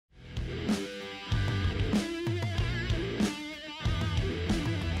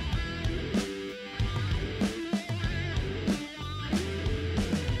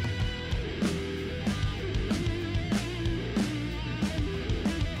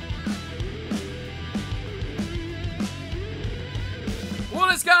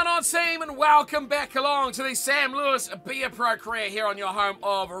on, team, and welcome back along to the Sam Lewis Be a Pro career here on your home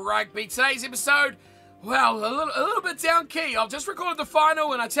of rugby. Today's episode, well, a little bit down key. I've just recorded the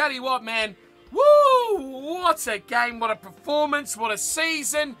final, and I tell you what, man, woo! What a game, what a performance, what a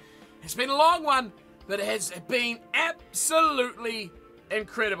season. It's been a long one, but it has been absolutely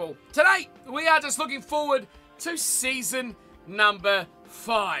incredible. Today, we are just looking forward to season number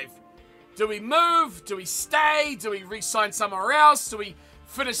 5. Do we move? Do we stay? Do we re-sign somewhere else? Do we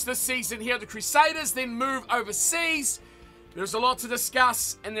finish this season here at the Crusaders, then move overseas? There's a lot to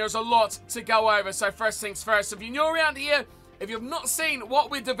discuss, and there's a lot to go over. So first things first, if you're new around here, if you've not seen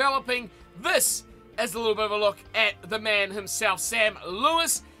what we're developing, this is a little bit of a look at the man himself, Sam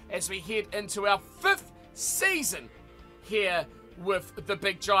Lewis, as we head into our 5th season here with the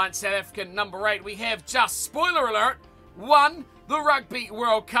big giant South African number 8. We have just, spoiler alert, won the Rugby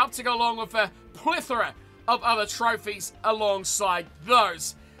World Cup to go along with a plethora of other trophies alongside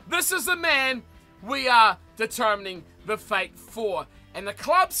those. This is the man we are determining the fate for. And the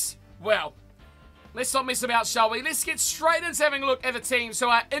clubs, well, let's not mess about, shall we? Let's get straight into having a look at the teams who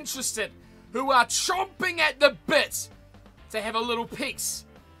are interested, who are chomping at the bit to have a little piece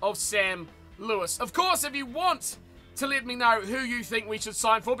of Sam Lewis. Of course, if you want to let me know who you think we should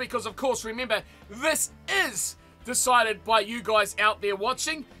sign for, because of course, remember, this is decided by you guys out there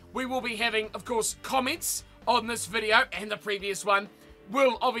watching. We will be having, of course, comments on this video, and the previous one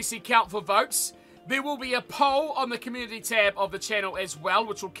will obviously count for votes. There will be a poll on the community tab of the channel as well,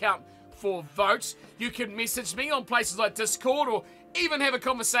 which will count for votes. You can message me on places like Discord, or even have a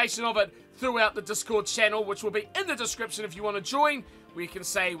conversation of it throughout the Discord channel, which will be in the description if you want to join, where you can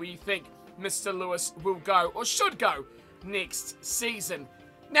say where you think Mr. Lewis will go, or should go, next season.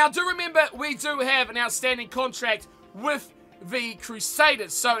 Now, do remember, we do have an outstanding contract with the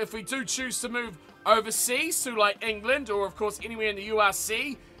Crusaders. So if we do choose to move overseas to like England, or of course anywhere in the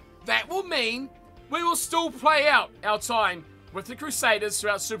URC, that will mean we will still play out our time with the Crusaders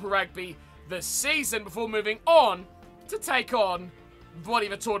throughout Super Rugby this season before moving on to take on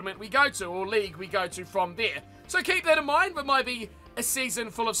whatever tournament we go to, or league we go to from there. So keep that in mind. It might be a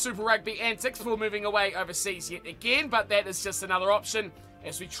season full of Super Rugby antics before moving away overseas yet again, but that is just another option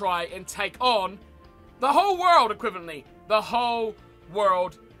as we try and take on the whole world equivalently. The whole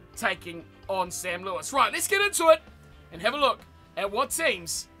world taking on Sam Lewis. Right, let's get into it and have a look at what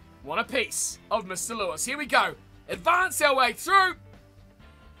teams want a piece of Mr. Lewis. Here we go. Advance our way through.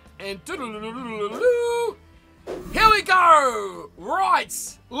 And here we go.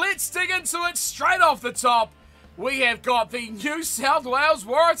 Right, let's dig into it straight off the top. We have got the New South Wales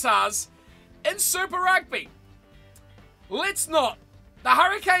Waratahs in Super Rugby. Let's not. The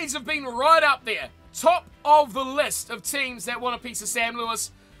Hurricanes have been right up there, top of the list of teams that want a piece of Sam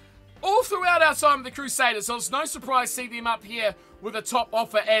Lewis all throughout our time with the Crusaders. So it's no surprise to see them up here with a top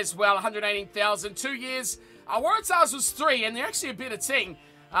offer as well, 118,000, 2 years. Our Waratahs was 3, and they're actually a better team.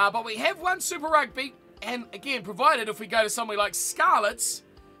 But we have won Super Rugby, and again, provided if we go to somewhere like Scarlets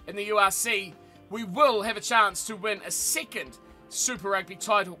in the URC, we will have a chance to win a second Super Rugby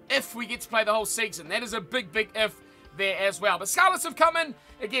title if we get to play the whole season. That is a big, big if there as well. But Scarlets have come in,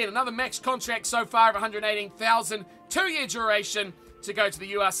 again, another max contract so far of 118,000, 2-year duration to go to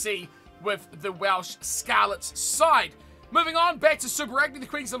the URC with the Welsh Scarlets side. Moving on, back to Super Rugby, the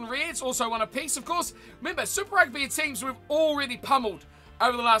Queensland Reds also won a piece, of course. Remember, Super Rugby are teams we've already pummeled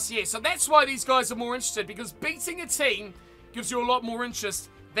over the last year, so that's why these guys are more interested, because beating a team gives you a lot more interest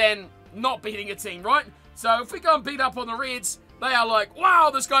than not beating a team, right? So if we go and beat up on the Reds, they are like, wow,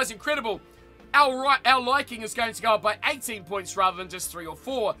 this guy's incredible. Our liking is going to go up by 18 points rather than just 3 or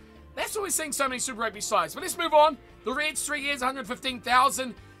 4. That's why we're seeing so many Super Rugby sides. But let's move on. The Reds, 3 years,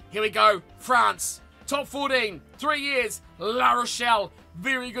 115,000. Here we go. France, top 14, 3 years. La Rochelle,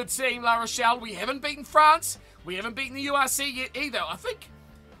 very good team. La Rochelle, we haven't beaten France. We haven't beaten the URC yet either. I think,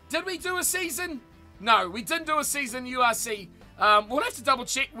 did we do a season? No, we didn't do a season in URC. We'll have to double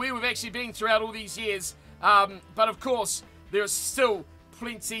check where we've actually been throughout all these years. But of course, there is still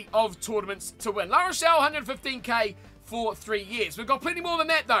plenty of tournaments to win. La Rochelle, 115k for 3 years. We've got plenty more than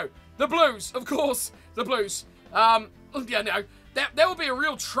that, though. The Blues, of course. The Blues. Yeah, no. That would be a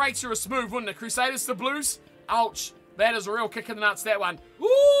real traitorous move, wouldn't it? Crusaders to Blues? Ouch. That is a real kick in the nuts, that one.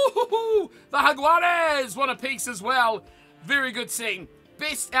 Ooh, the Jaguares won a piece as well. Very good team.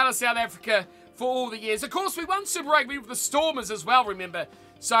 Best out of South Africa for all the years. Of course, we won Super Rugby with the Stormers as well, remember.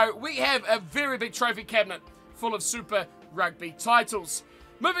 So we have a very big trophy cabinet full of Super Rugby titles.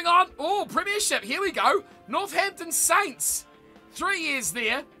 Moving on. Oh, Premiership. Here we go. Northampton Saints. 3 years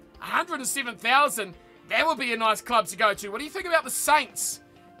there. 107,000. That would be a nice club to go to. What do you think about the Saints?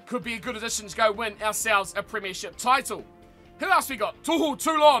 Could be a good addition to go win ourselves a Premiership title. Who else we got?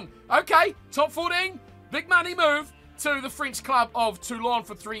 Toulon. Okay, top 14. Big money move to the French club of Toulon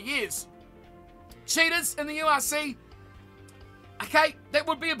for 3 years. Cheetahs in the URC. Okay, that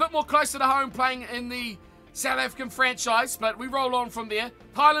would be a bit more closer to home playing in the South African franchise, but we roll on from there.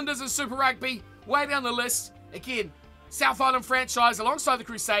 Highlanders and Super Rugby, way down the list. Again, South Island franchise alongside the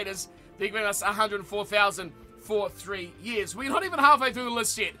Crusaders. They're giving us 104,000 for 3 years. We're not even halfway through the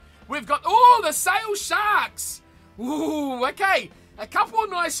list yet. We've got, the Sale Sharks. Ooh, okay. A couple of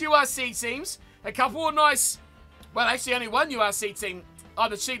nice URC teams. A couple of nice, well, actually only one URC team on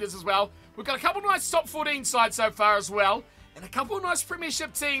the Cheetahs as well. We've got a couple of nice top 14 sides so far as well. And a couple of nice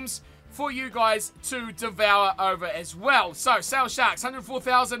premiership teams for you guys to devour over as well. So, Sale Sharks,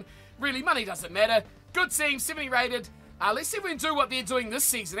 104,000. Really, money doesn't matter. Good team, 70 rated. Let's see if we can do what they're doing this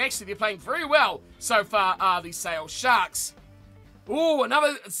season. Actually, they're playing very well so far, are the Sale Sharks. Ooh,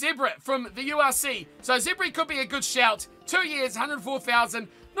 another Zebra from the URC. So, Zebra could be a good shout. 2 years, 104,000.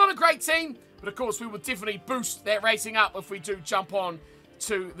 Not a great team, but of course, we will definitely boost that rating up if we do jump on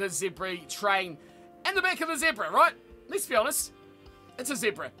to the Zebra train. And the back of the Zebra, right? Let's be honest. It's a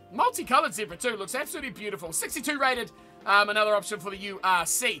Zebra. Multicolored Zebra too. Looks absolutely beautiful. 62 rated. Another option for the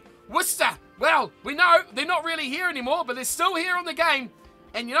URC. Worcester. Well, we know they're not really here anymore, but they're still here on the game.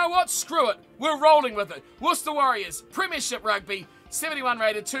 And you know what? Screw it. We're rolling with it. Worcester Warriors. Premiership Rugby. 71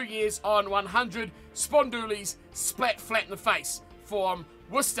 rated. 2 years on 100. Spondoolies. Splat flat in the face from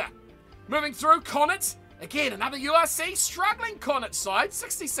Worcester. Moving through. Connacht. Again, another URC. Struggling Connacht side.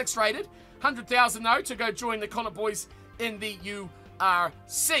 66 rated. 100,000 though to go join the Connacht boys in the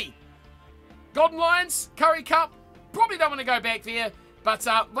URC. Golden Lions, Curry Cup, probably don't want to go back there, but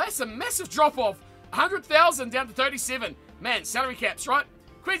that's a massive drop-off. 100,000 down to 37. Man, salary caps, right?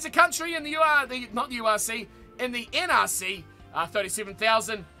 Queens of Country in the not the URC, in the NRC,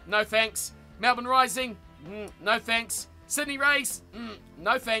 37,000, no thanks. Melbourne Rising, no thanks. Sydney Race,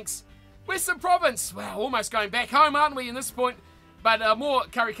 no thanks. Western Province, well, almost going back home, aren't we, in this point? But more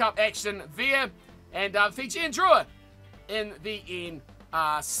Curry Cup action there. And Fijian Drua in the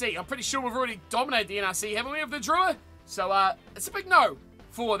NRC. I'm pretty sure we've already dominated the NRC, haven't we, of the Drua? So it's a big no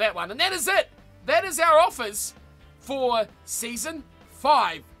for that one. And that is it. That is our offers for Season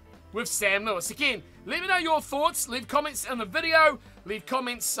 5 with Sam Lewis. Again, let me know your thoughts. Leave comments in the video. Leave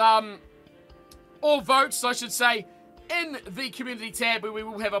comments, or votes, I should say, in the community tab where we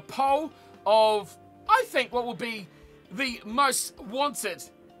will have a poll of, I think, what will be the most wanted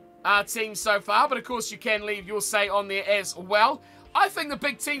team so far, but of course you can leave your say on there as well. I think the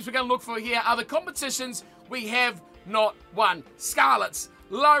big teams we're going to look for here are the competitions we have not won. Scarlets,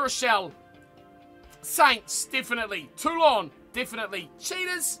 La Rochelle, Saints, definitely. Toulon, definitely.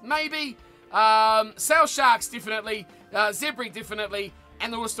 Cheetahs, maybe. Sale Sharks, definitely. Zebra, definitely.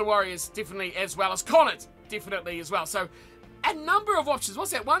 And the Worcester Warriors, definitely, as well as Connacht, definitely as well. So, a number of options.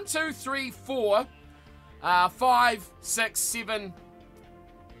 What's that? 1, 2, 3, 4... 5, 6, 7,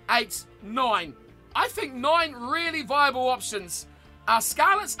 8, 9. I think 9 really viable options.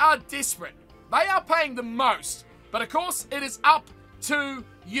 Scarlets are desperate. They are paying the most. But of course, it is up to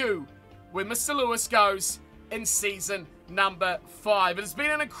you where Mr. Lewis goes in season number 5. It has been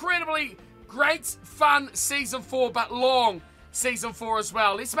an incredibly great, fun season 4, but long season 4 as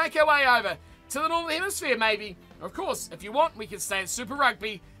well. Let's make our way over to the Northern Hemisphere, maybe. Of course, if you want, we can stay in Super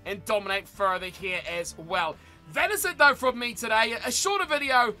Rugby and dominate further here as well. That is it, though, from me today. A shorter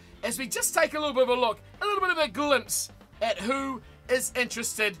video as we just take a little bit of a look, a little bit of a glimpse at who is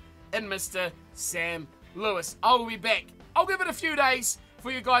interested in Mr. Sam Lewis. I will be back. I'll give it a few days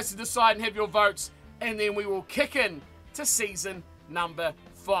for you guys to decide and have your votes, and then we will kick in to season number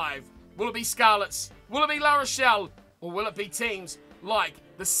 5. Will it be Scarlets? Will it be La Rochelle? Or will it be teams like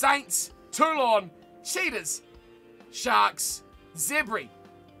the Saints, Toulon, Cheetahs, Sharks, Zebra,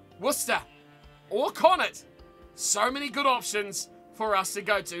 Worcester, or Connacht? So many good options for us to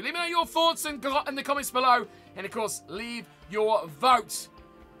go to. Let me know your thoughts in the comments below. And of course, leave your vote.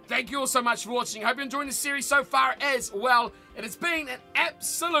 Thank you all so much for watching. I hope you're enjoying the series so far as well. It has been an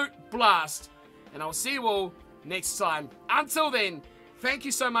absolute blast. And I'll see you all next time. Until then, thank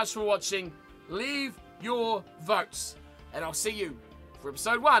you so much for watching. Leave your votes. And I'll see you for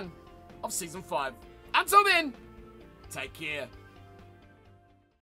episode 1 of season 5. Until then, take care.